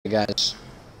Guys,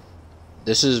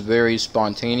 this is very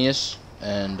spontaneous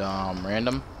and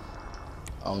random.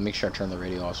 I'll make sure I turn the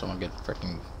radio off so I don't get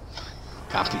freaking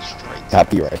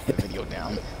copyright video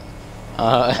down.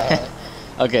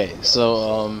 Okay,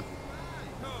 so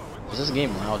is this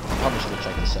game loud? I probably should have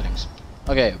checked the settings.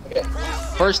 Okay,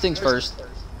 first things first,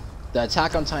 the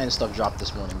Attack on Titan stuff dropped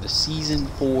this morning. The season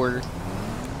 4. Can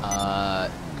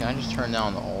I just turn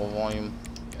down the all volume?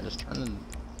 Yeah, just turn the.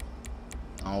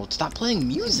 Oh, stop playing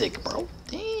music, bro.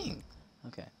 Dang.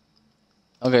 Okay.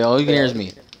 Okay, all you can hear is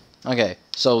me. Okay,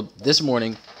 so this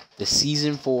morning, the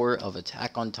season 4 of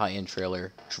Attack on Titan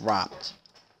trailer dropped.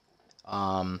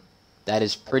 That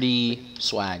is pretty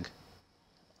swag.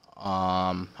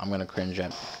 I'm gonna cringe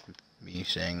at me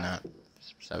saying that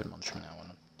 7 months from now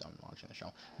when I'm done watching the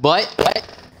show. But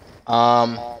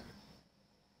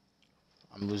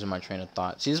I'm losing my train of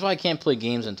thought. See, this is why I can't play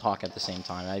games and talk at the same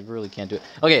time. I really can't do it.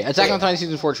 Okay, Attack on Titan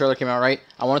Season 4 trailer came out, right?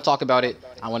 I want to talk about it.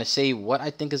 I want to say what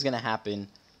I think is going to happen.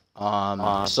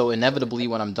 So inevitably,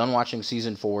 when I'm done watching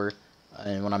Season 4,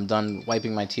 and when I'm done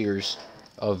wiping my tears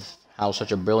of how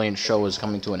such a brilliant show is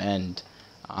coming to an end,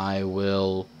 I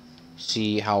will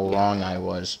see how wrong I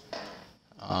was.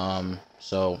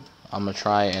 So I'm going to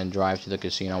try and drive to the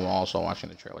casino while also watching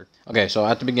the trailer. Okay, so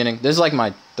at the beginning, this is like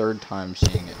my 3rd time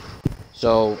seeing it.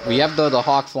 So, we have the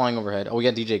hawk flying overhead. Oh, we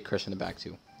got DJ Chris in the back,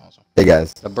 too. Also. Hey,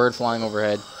 guys. The bird flying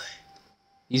overhead.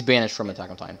 He's banished from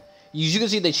Attack on Titan. As you can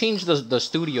see, they changed the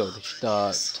studio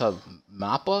to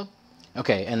Mappa.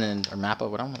 Okay, and then... Or Mappa,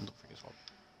 what I don't know what the frick it's called.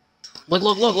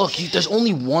 Look. There's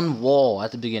only one wall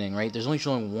at the beginning, right? There's only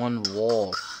showing one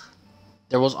wall.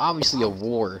 There was obviously a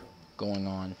war going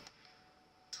on.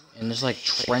 And there's, like,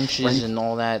 trenches and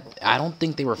all that. I don't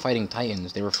think they were fighting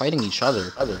Titans. They were fighting each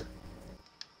other.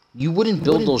 You wouldn't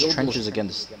build those trenches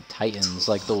against Titans,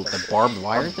 like the barbed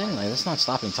wire thing. Like, that's not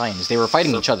stopping Titans. They were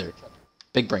fighting each other.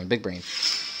 Big brain.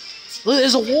 Look,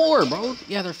 there's a war, bro.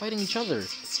 Yeah, they're fighting each other.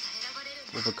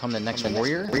 Will become the next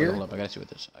warrior. Wait, hold up, I gotta see what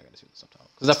this. I gotta see what the subtitle.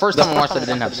 Because the first time I watched it, it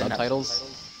didn't have subtitles.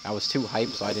 I was too hyped,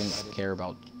 so I didn't care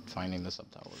about finding the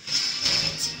subtitles.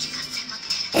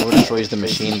 Whoever destroys the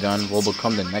machine gun will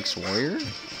become the next warrior.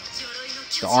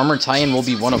 The armored Titan will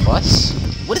be one of us.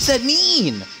 What does that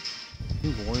mean?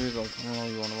 Warriors will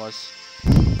be one of us.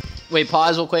 Wait,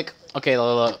 pause real quick. Okay,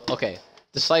 okay.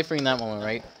 Deciphering that moment,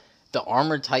 right? The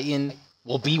armored Titan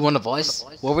will be one of us.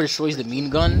 Whoever destroys the machine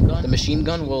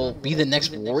gun will be the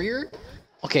next warrior?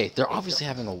 Okay, they're obviously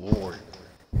having a war.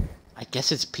 I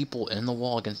guess it's people in the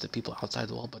wall against the people outside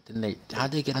the wall, but then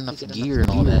how'd they get enough gear and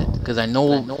all that? Because I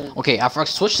know... Okay, I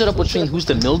switched it up between who's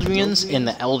the Mildrians and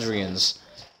the Eldrians.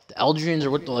 The Eldrians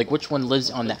are which one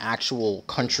lives on the actual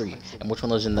country and which one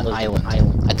lives in the island.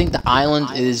 I think the island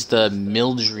is the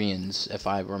Mildrians, if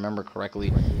I remember correctly.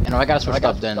 And if I gotta switch it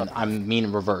up, then I mean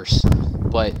reverse.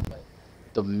 But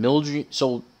the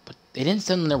Mildrians, but they didn't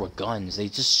send them there with guns. They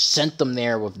just sent them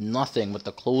there with nothing, with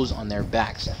the clothes on their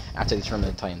backs after they turned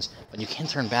into Titans. But you can't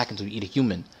turn back until you eat a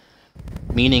human,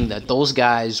 meaning that those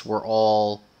guys were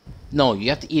all. No, you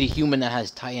have to eat a human that has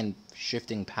Titan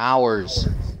shifting powers.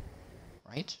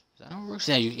 Right? Is that how it works?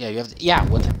 Yeah, you have to, yeah,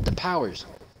 with the powers.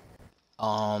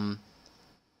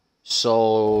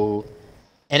 So,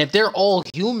 and if they're all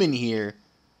human here,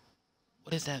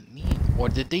 what does that mean? Or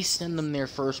did they send them there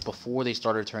first before they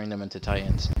started turning them into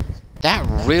Titans? That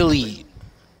really,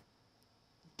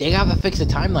 they gotta fix the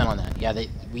timeline on that. Yeah,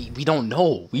 we don't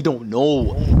know. We don't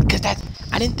know because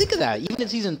I didn't think of that. Even in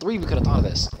season 3, we could have thought of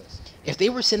this. If they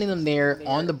were sending them there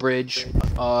on the bridge,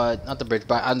 not the bridge,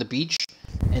 but on the beach.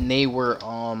 And they were,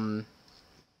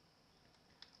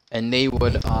 and they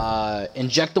would,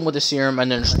 inject them with the serum and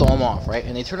then storm off, right?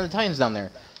 And they turn the Titans down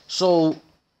there. So,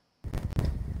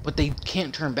 but they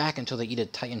can't turn back until they eat a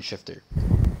Titan shifter.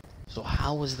 So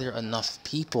how was there enough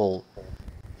people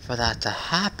for that to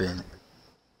happen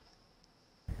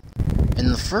in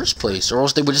the first place? Or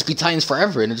else they would just be Titans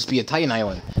forever and it'd just be a Titan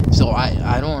island. So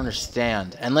I don't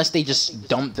understand. Unless they just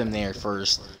dumped them there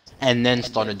first. And then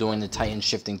started doing the Titan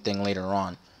shifting thing later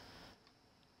on.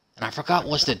 And I forgot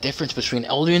what's the difference between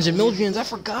Eldrians and Mildrians. I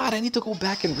forgot. I need to go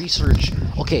back and research.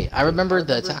 Okay, I remember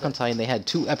the Attack on Titan. They had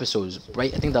 2 episodes,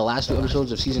 right? I think the last 2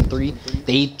 episodes of season 3,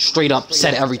 they straight up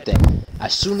said everything.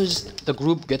 As soon as the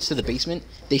group gets to the basement,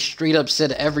 they straight up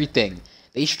said everything.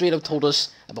 They straight up told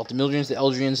us about the Mildrians, the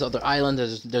Eldrians, other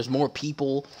islands. There's more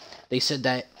people. They said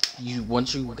that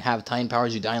once you have Titan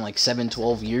powers, you die in like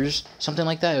 7-12 years, something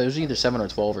like that. It was either 7 or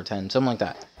 12 or 10, something like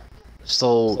that.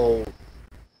 So,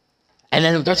 and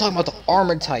then they're talking about the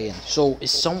armored Titan. So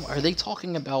are they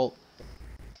talking about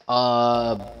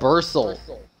Berthel?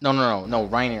 No,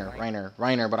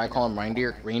 Reiner, but I call him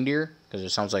reindeer because it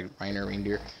sounds like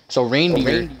reindeer. So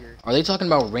reindeer Are they talking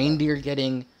about Reindeer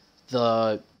getting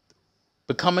the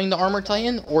becoming the Armor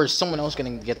Titan, or is someone else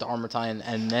going to get the Armor Titan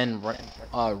and then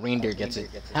Reindeer gets it?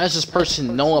 How does this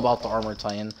person know about the Armor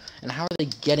Titan, and how are they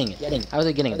getting it? How are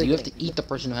they getting it? You have to eat the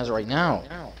person who has it right now.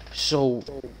 So,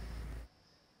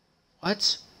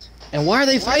 what? And why are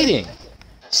they fighting?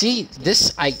 See,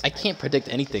 this, I can't predict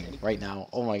anything right now.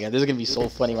 Oh my god, this is going to be so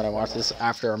funny when I watch this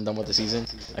after I'm done with the season.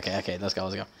 Okay, let's go.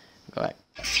 Go back.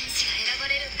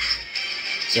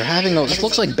 They're having those, this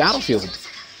looks like Battlefield.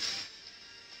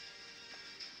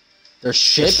 There's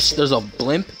ships, there's a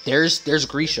blimp, there's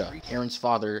Grisha, Aaron's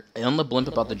father, and on the blimp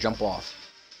about to jump off.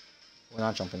 Well,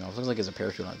 not jumping off, it looks like there's a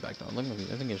parachute on his back though. I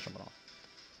think he's jumping off.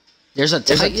 There's a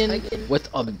Titan with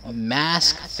a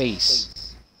mask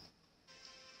face.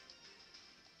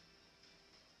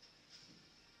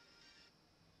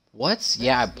 What?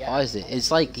 Yeah, I paused it.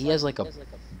 It's like he has like a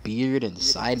beard and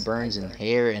sideburns and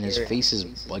hair, and his face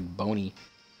is like bony.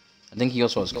 I think he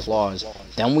also has claws.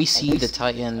 Then we see the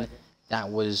Titan that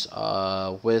was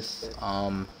with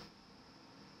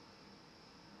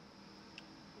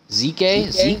Zeke?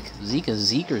 Zeke is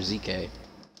Zeke or Zeke?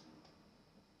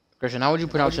 Christian, how would you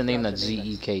pronounce the name that's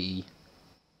Z-E-K-E?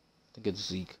 I think it's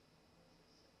Zeke.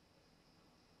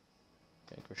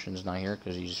 Okay, Christian's not here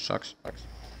because he sucks.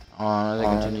 They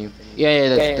continue.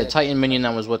 Yeah, the Titan minion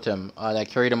that was with him, that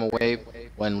carried him away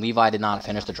when Levi did not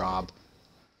finish the job.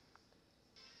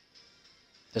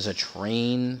 There's a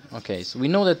train. Okay, so we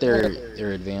know that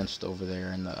they're advanced over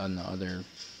there on the other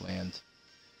land.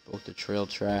 Both the trail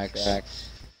tracks.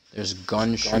 There's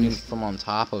guns shooting from on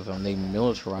top of them. They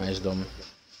militarized them.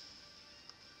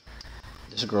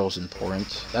 This girl's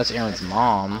important. That's Aaron's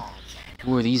mom.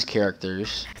 Who are these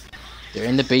characters? They're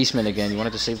in the basement again. You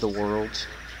wanted to save the world,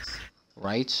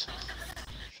 right?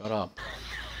 Shut up.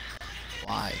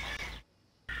 Why?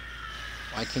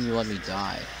 Why can't you let me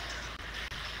die?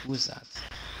 Who is that?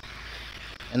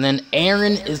 And then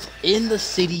Aaron is in the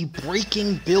city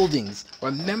breaking buildings.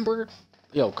 Remember?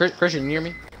 Yo, Christian, you hear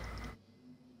me?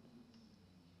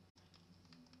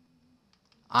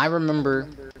 I remember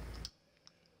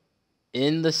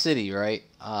in the city, right?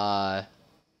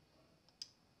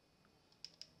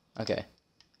 Okay.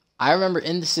 I remember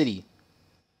in the city.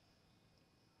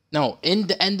 No, in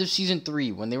the end of season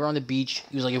 3, when they were on the beach,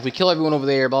 he was like, if we kill everyone over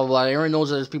there, blah, blah, blah. Aaron knows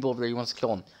that there's people over there, he wants to kill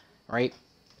them, right?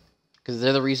 Because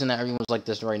they're the reason that everyone's like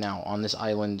this right now, on this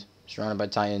island, surrounded by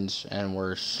Titans, and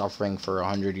we're suffering for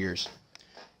 100 years.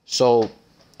 So,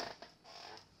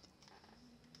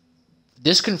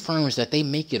 this confirms that they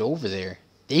make it over there.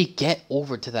 They get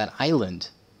over to that island.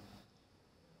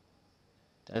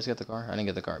 Did I just get the car? I didn't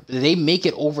get the car. They make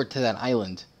it over to that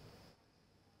island.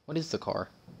 What is the car?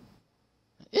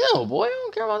 Ew, boy, I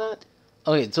don't care about that.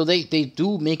 Okay, so they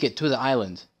do make it to the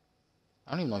island.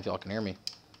 I don't even know if y'all can hear me.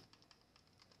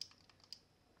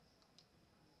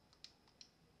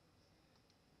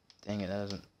 Dang it, that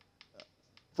doesn't...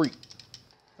 Freak.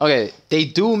 Okay, they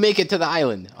do make it to the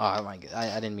island. Oh my god,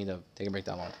 I didn't mean to take a break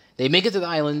that long. They make it to the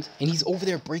island, and he's over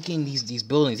there breaking these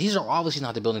buildings. These are obviously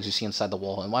not the buildings you see inside the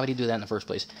wall, and why would he do that in the first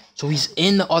place? So he's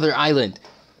in the other island,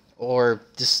 or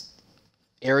this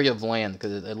area of land,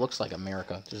 because it looks like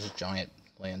America. There's a giant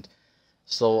land.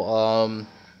 So,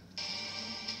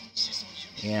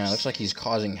 yeah, it looks like he's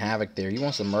causing havoc there. He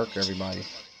wants to murk everybody.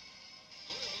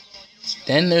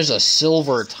 Then there's a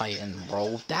Silver Titan,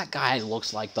 bro. That guy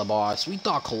looks like the boss. We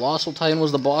thought Colossal Titan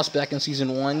was the boss back in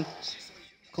Season 1.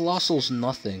 Colossal's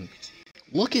nothing.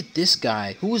 Look at this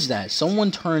guy. Who is that? Someone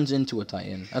turns into a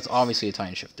Titan. That's obviously a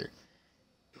Titan Shifter.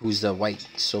 Who's the white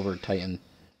Silver Titan.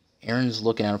 Aaron's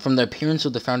looking at him. From the appearance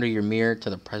of the founder Ymir to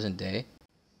the present day.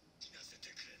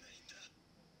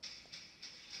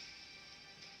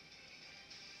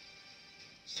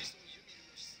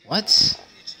 What?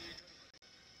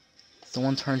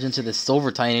 Someone turns into the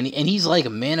Silver Titan, and he's like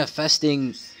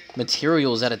manifesting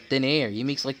materials out of thin air. He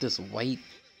makes like this white...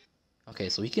 Okay,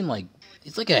 so he can like...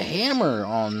 It's like a hammer.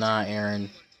 Oh, nah, Aaron.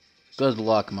 Good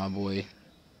luck, my boy.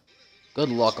 Good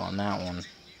luck on that one.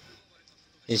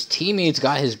 His teammates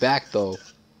got his back, though.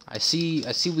 I see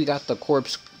we got the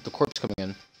corpse coming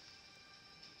in.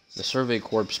 The survey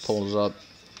corps pulls up.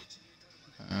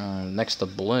 Next to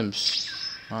blimps.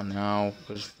 Not now,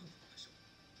 because...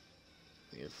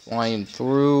 We're flying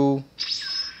through.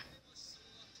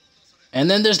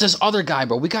 And then there's this other guy,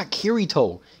 bro. We got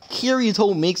Kirito.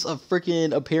 Kirito makes a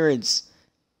freaking appearance.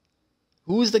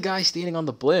 Who's the guy standing on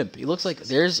the blimp? He looks like...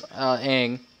 There's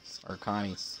Aang. Or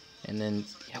Kami. And then...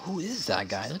 Yeah, who is that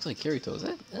guy? It looks like Kirito. Is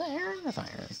that Aaron? That's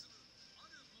not Aaron.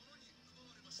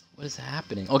 What is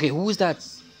happening? Okay, who is that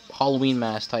Halloween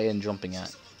mask Titan jumping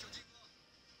at?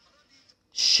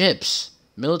 Ships.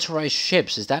 Militarized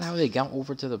ships. Is that how they got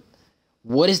over to the...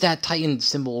 What is that Titan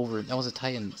symbol over? That was a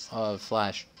Titan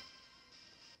flash.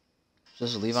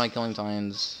 Just Levi killing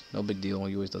Titans. No big deal.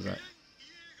 He always does that.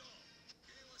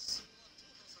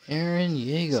 Eren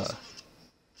Yeager.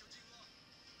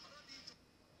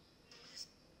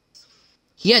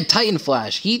 He had Titan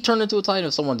Flash. He turned into a Titan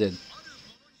if someone did.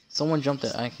 Someone jumped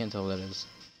it. I can't tell what that is.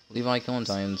 Levi killing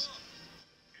Titans.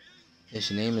 His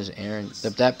name is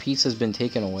Eren. That piece has been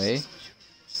taken away.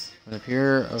 From the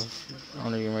period of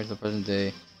honor you to the present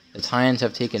day, the Titans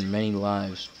have taken many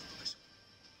lives.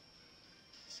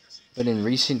 But in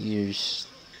recent years,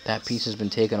 that piece has been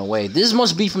taken away. This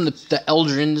must be from the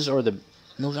Eldrins or the...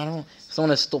 No, I don't know. Someone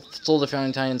that stole the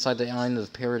founding Titan inside the Island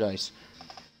of Paradise.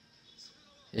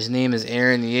 His name is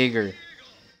Eren Yeager.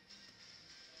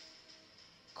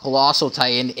 Colossal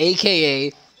Titan,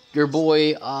 a.k.a. your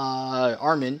boy,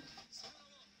 Armin.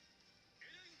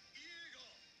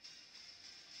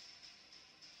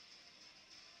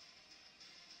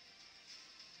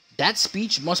 That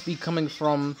speech must be coming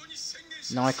from...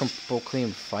 Now I can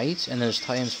proclaim fight, and there's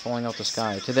Titans falling out the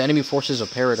sky. To the enemy forces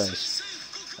of Paradise.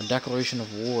 A declaration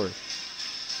of war.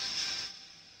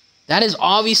 That is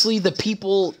obviously the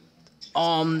people...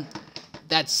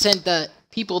 that sent the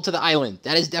people to the island.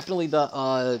 That is definitely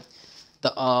the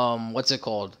what's it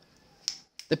called?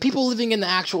 The people living in the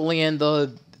actual land,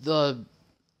 the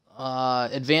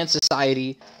advanced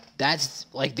society. That's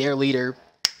like their leader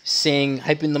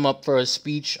hyping them up for a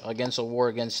speech against a war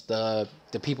against the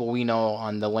people we know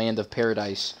on the land of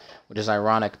Paradise, which is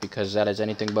ironic because that is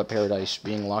anything but Paradise,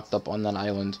 being locked up on that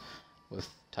island with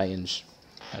Titans.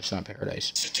 That's not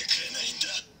Paradise.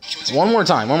 One more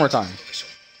time.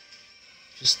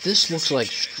 Just, this looks like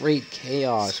straight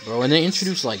chaos, bro. And they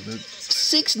introduced, like,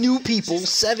 6 new people,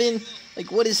 7.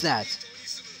 Like, what is that?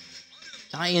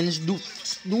 Titans,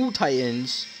 new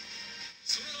Titans.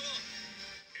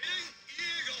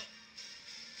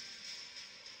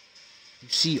 You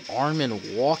see Armin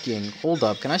walking. Hold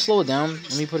up, can I slow it down?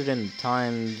 Let me put it in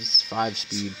 ×5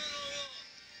 speed.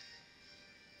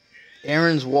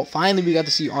 Finally, we got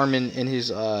to see Armin in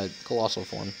his colossal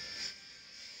form.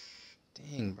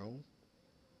 Dang, bro.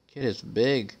 Kid is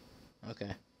big.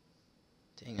 Okay.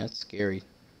 Dang, that's scary.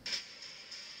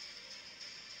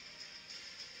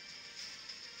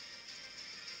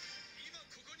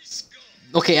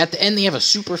 Okay, at the end they have a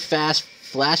super fast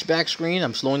flashback screen.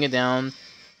 I'm slowing it down.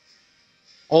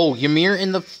 Oh, Ymir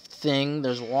in the thing.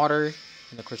 There's water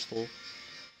in the crystal.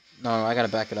 No, I gotta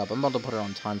back it up. I'm about to put it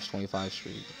on ×25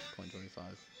 speed.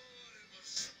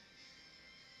 0.25.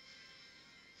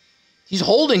 He's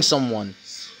holding someone.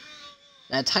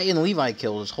 That Titan Levi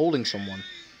kill is holding someone.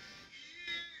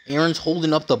 Eren's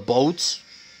holding up the boats.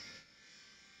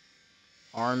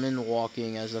 Armin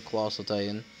walking as the Colossal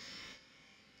Titan.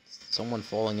 Someone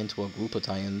falling into a group of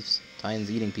Titans. Titans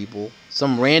eating people.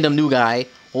 Some random new guy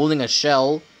holding a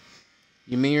shell.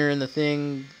 Ymir in the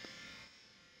thing.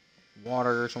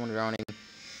 Water, someone drowning.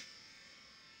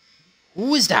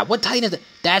 Who is that? What Titan is that?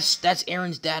 That's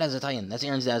Eren's dad as a Titan. That's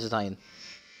Eren's dad as a Titan.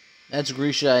 That's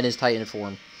Grisha in his Titan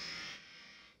form.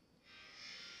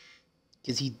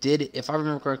 Because he did, if I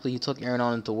remember correctly, he took Eren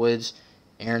on into the woods.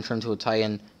 Eren turned into a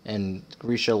Titan, and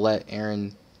Grisha let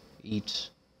Eren eat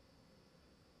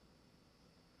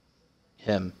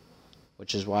him,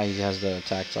 which is why he has the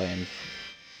attack Titan.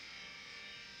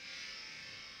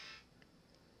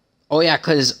 Oh yeah,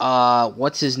 because,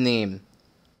 what's his name?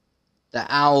 The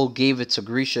owl gave it to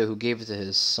Grisha, who gave it to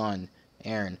his son,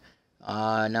 Eren.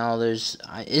 Now there's...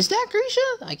 is that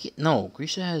Grisha? No,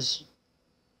 Grisha has...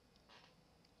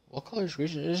 What color is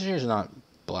Grisha? This hair's not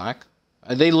black.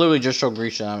 They literally just showed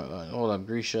Grisha. Hold up,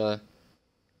 Grisha. Where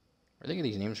are they get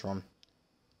these names from?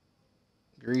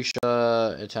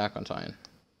 Grisha, Attack on Titan.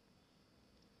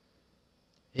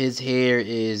 His hair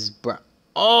is brown.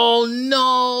 Oh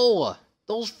no!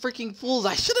 Those freaking fools!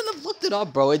 I shouldn't have looked it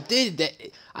up, bro. It did.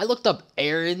 I looked up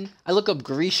Eren. I looked up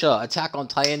Grisha, Attack on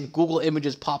Titan. Google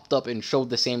Images popped up and showed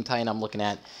the same Titan I'm looking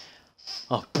at.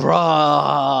 Oh,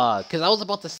 bruh. Because I was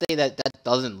about to say that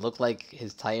doesn't look like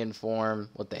his Titan form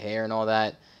with the hair and all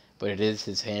that. But it is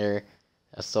his hair.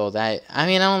 So that... I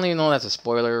mean, I don't even know if that's a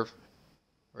spoiler.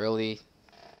 Really.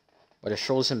 But it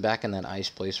shows him back in that ice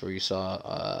place where you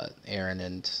saw Eren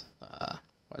and...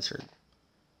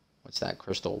 what's that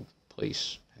crystal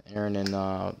place? Eren and...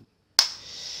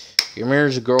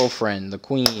 Ymir's girlfriend, the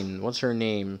queen. What's her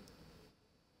name?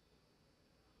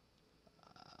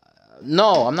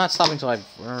 No, I'm not stopping till I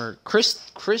remember.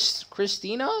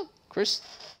 Christina?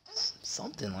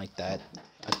 Something like that,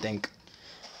 I think.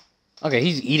 Okay,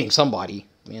 he's eating somebody.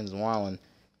 Man's wildin'.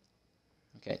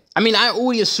 Okay. I mean, I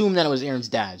already assumed that it was Aaron's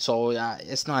dad, so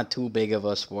it's not too big of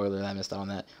a spoiler that I missed out on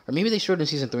that. Or maybe they showed in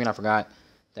season 3 and I forgot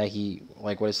that he,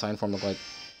 like, what his sign form looked like.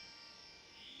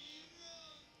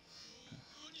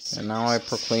 And now I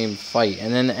proclaim fight.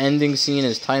 And then the ending scene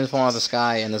is Titans falling out of the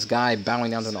sky and this guy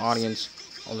bowing down to the audience.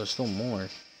 Oh, there's still more.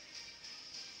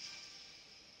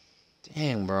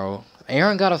 Dang, bro.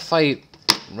 Aaron got to fight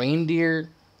Reindeer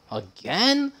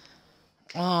again?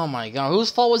 Oh my god.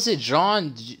 Whose fault was it?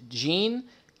 Gene?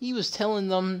 He was telling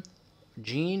them...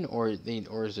 Gene? Or is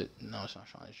it... No, it's not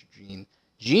Sean. It's Gene.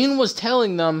 Gene was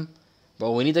telling them,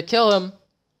 bro, we need to kill him.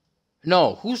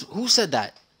 No. Who said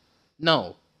that?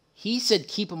 No. He said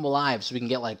keep him alive so we can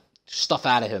get, like, stuff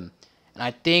out of him. And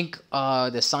I think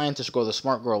the scientist girl, the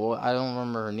smart girl, I don't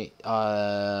remember her name.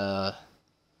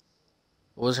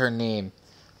 What was her name?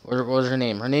 What was her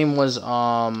name? Her name was,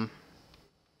 the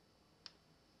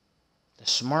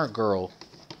smart girl.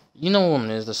 You know who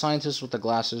it is. The scientist with the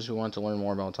glasses who wanted to learn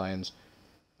more about Titans.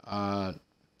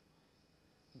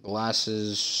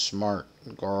 Glasses, smart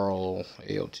girl,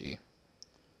 AOT.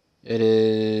 It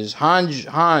is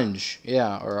Hanj,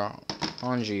 yeah, or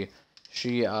Hanji.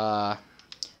 She, I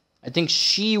think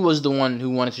she was the one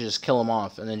who wanted to just kill him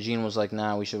off, and then Gene was like,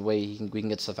 "Nah, we should wait. We can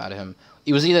get stuff out of him."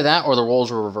 It was either that or the roles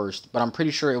were reversed, but I'm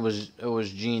pretty sure it was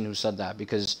Gene who said that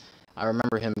because I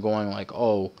remember him going like,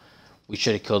 "Oh, we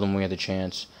should have killed him. We had the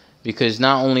chance." Because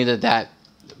not only did that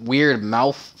weird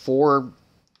mouth for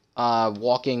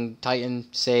walking Titan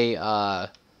say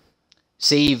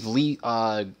save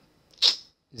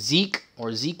Zeke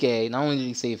or Zeke, not only did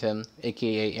he save him,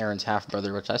 aka Aaron's half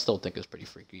brother, which I still think is pretty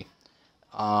freaky.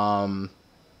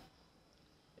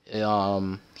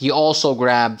 He also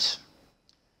grabbed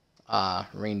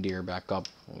Reindeer back up.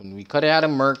 We could have had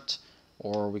him murked,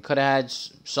 or we could have had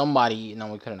somebody.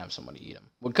 No, we couldn't have somebody eat him.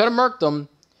 We could have murked him,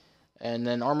 and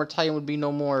then Armor Titan would be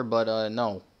no more. But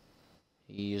no,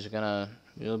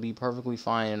 he'll be perfectly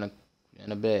fine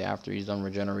in a bit after he's done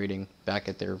regenerating back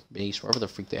at their base, wherever the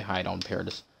freak they hide on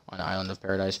Island of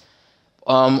Paradise.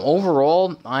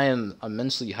 Overall, I am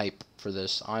immensely hyped for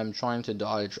this. I'm trying to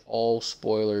dodge all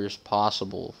spoilers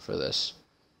possible for this.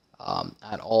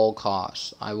 At all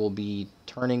costs. I will be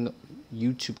turning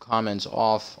YouTube comments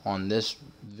off on this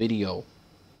video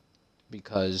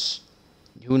because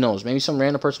who knows, maybe some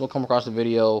random person will come across the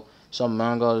video, some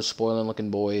manga spoiling looking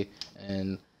boy,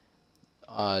 and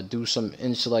do some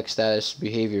intellect status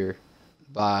behavior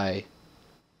by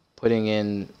putting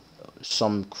in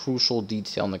some crucial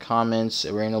detail in the comments.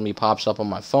 It randomly pops up on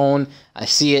my phone. I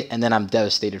see it, and then I'm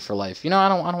devastated for life. You know, I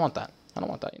don't want that. I don't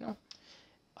want that, you know?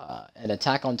 An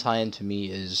Attack on Titan to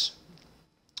me is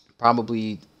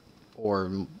probably,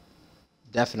 or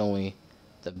definitely,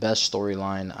 the best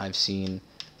storyline I've seen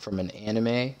from an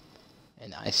anime,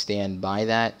 and I stand by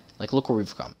that. Like, look where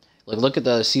we've come. Like, look at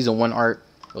the Season 1 art.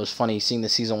 It was funny seeing the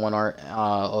Season 1 art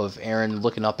of Eren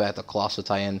looking up at the Colossal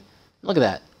Titan. Look at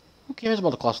that. Who cares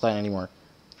about the Colossal Titan anymore?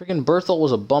 Freaking Berthold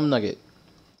was a bum nugget.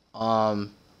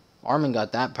 Armin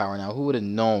got that power now. Who would have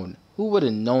known? Who would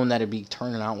have known that it'd be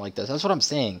turning out like this? That's what I'm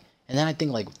saying. And then I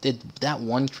think, like, did that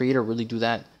one creator really do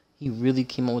that? He really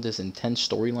came up with this intense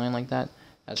storyline like that?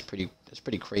 That's pretty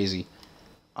crazy.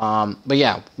 But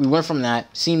yeah, we went from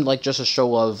that. Seemed like just a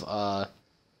show of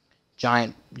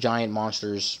giant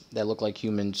monsters that look like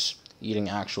humans eating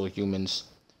actual humans.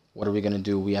 What are we gonna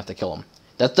do? We have to kill them.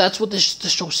 That's what this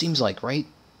show seems like, right?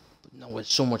 But no,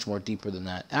 it's so much more deeper than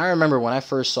that. And I remember when I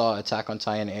first saw Attack on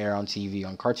Titan air on TV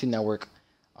on Cartoon Network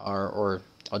or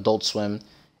Adult Swim.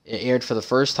 It aired for the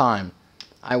first time.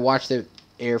 I watched it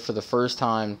air for the first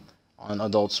time on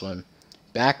Adult Swim.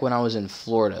 Back when I was in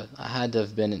Florida. I had to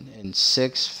have been in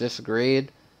 6th, 5th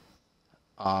grade.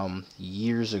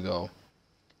 Years ago.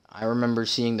 I remember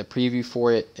seeing the preview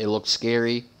for it. It looked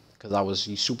scary because I was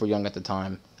super young at the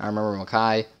time. I remember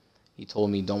Makai. He told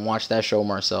me, "Don't watch that show,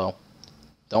 Marcel.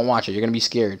 Don't watch it. You're gonna be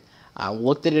scared." I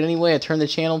looked at it anyway. I turned the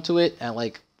channel to it at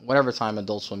like whatever time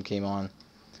Adult Swim came on.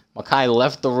 Makai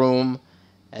left the room,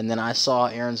 and then I saw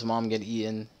Aaron's mom get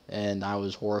eaten, and I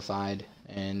was horrified,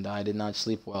 and I did not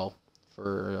sleep well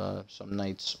for some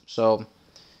nights. So,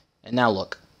 and now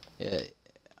look, I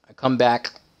come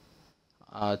back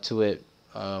to it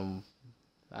when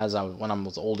I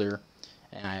was older,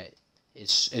 and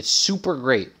it's super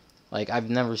great. Like, I've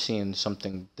never seen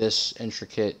something this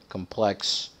intricate,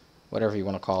 complex, whatever you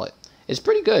want to call it. It's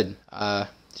pretty good.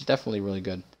 It's definitely really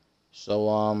good.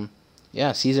 So,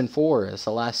 yeah, Season 4. It's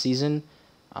the last season.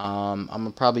 I'm going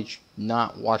to probably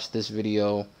not watch this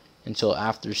video until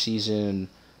after Season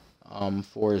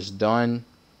 4 is done.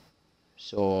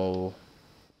 So,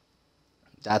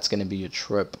 that's going to be a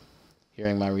trip,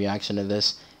 hearing my reaction to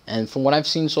this. And from what I've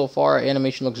seen so far,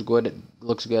 animation looks good.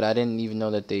 I didn't even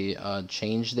know that they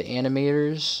changed the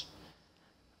animators,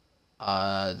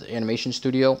 the animation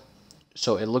studio.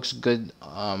 So it looks good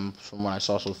from what I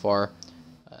saw so far.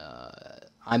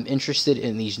 I'm interested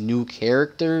in these new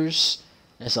characters.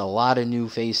 There's a lot of new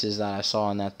faces that I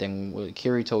saw in that thing.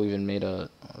 Kirito even made a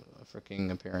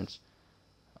freaking appearance.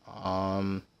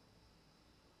 I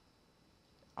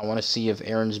want to see if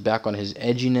Aaron's back on his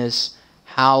edginess.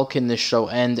 How can this show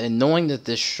end? And knowing that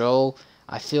this show,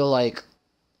 I feel like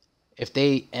if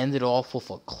they ended off with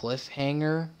a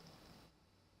cliffhanger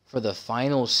for the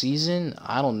final season,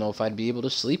 I don't know if I'd be able to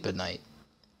sleep at night.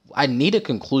 I need a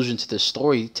conclusion to this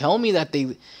story. Tell me that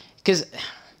they... Because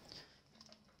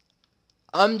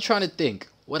I'm trying to think.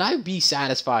 Would I be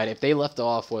satisfied if they left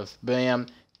off with, bam,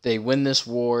 they win this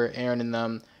war, Eren and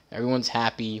them, everyone's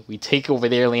happy, we take over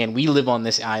their land, we live on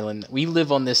this island, we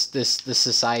live on this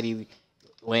society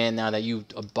land now that you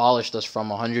abolished us from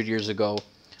 100 years ago.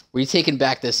 We're taking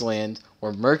back this land.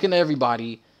 We're murking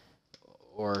everybody.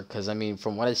 Or, because, I mean,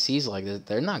 from what it seems like,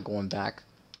 they're not going back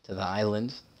to the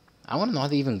island. I want to know how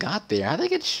they even got there. How'd they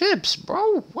get ships,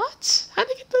 bro? What? How'd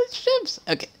they get those ships?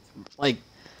 Okay, like,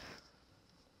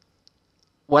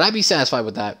 would I be satisfied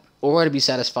with that? Or would I be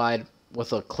satisfied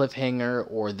with a cliffhanger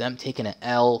or them taking an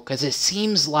L? Because it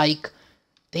seems like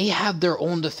they have their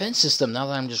own defense system now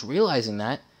that I'm just realizing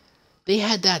that. They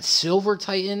had that Silver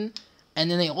Titan,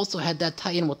 and then they also had that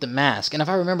Titan with the mask. And if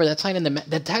I remember, that Titan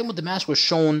with the mask was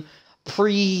shown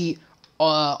pre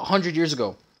 100 years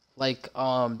ago, like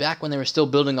back when they were still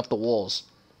building up the walls.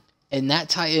 And that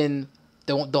Titan,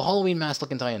 the Halloween mask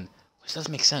looking Titan, which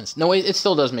doesn't make sense. No, it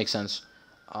still does make sense,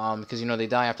 because you know they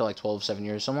die after like 7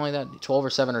 years, something like that. 12 or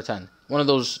 7 or 10. One of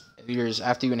those years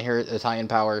after you inherit the Titan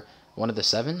power. One of the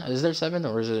 7. Is there 7,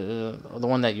 or is it the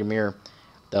one that Ymir,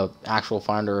 the actual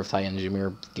founder of Titans,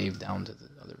 Ymir gave down to the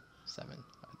other 7?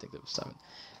 I think it was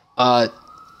 7.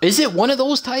 Is it one of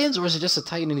those Titans, or is it just a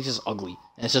Titan and he's just ugly?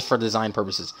 And it's just for design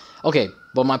purposes. Okay,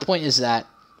 but my point is that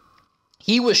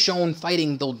he was shown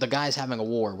fighting the guys having a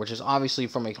war, which is obviously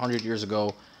from 100 years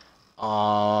ago.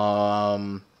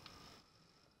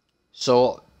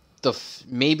 So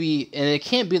maybe, and it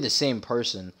can't be the same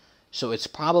person. So it's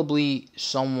probably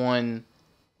someone,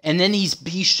 and then he's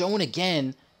shown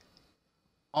again.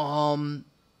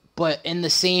 But in the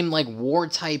same like war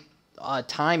type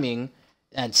timing,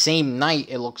 that same night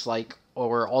it looks like, or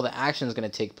where all the action is gonna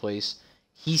take place,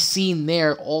 he's seen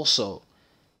there also.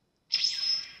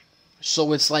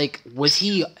 So it's like, was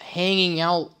he hanging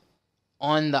out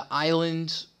on the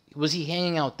island? Was he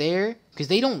hanging out there? Because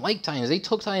they don't like Titans. They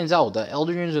took Titans out. The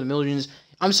Eldrians or the Mildrians.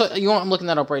 I'm sorry, you know what? I'm looking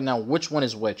that up right now. Which one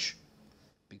is which?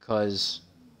 Because,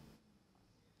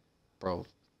 bro,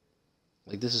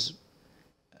 like this is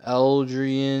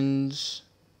Eldrians.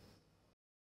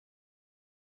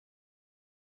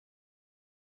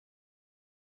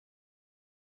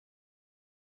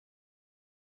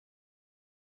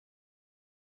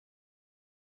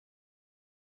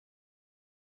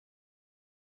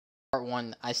 Part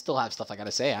 1, I still have stuff I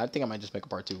gotta say. I think I might just make a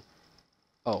part 2.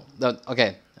 Oh,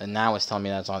 okay. And now it's telling me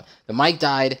that's on. The mic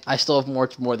died. I still have more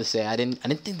to say. I didn't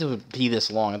think it would be this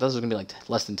long. I thought it was gonna be like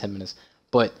less than 10 minutes.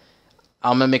 But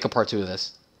I'm gonna make a part 2 of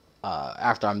this.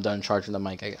 After I'm done charging the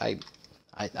mic, I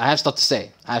have stuff to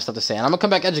say. And I'm gonna come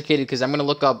back educated because I'm gonna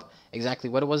look up exactly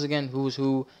what it was again, who's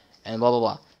who, and blah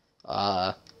blah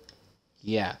blah.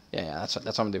 Yeah. That's what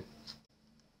I'm gonna do.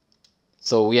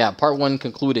 So yeah, part 1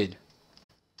 concluded.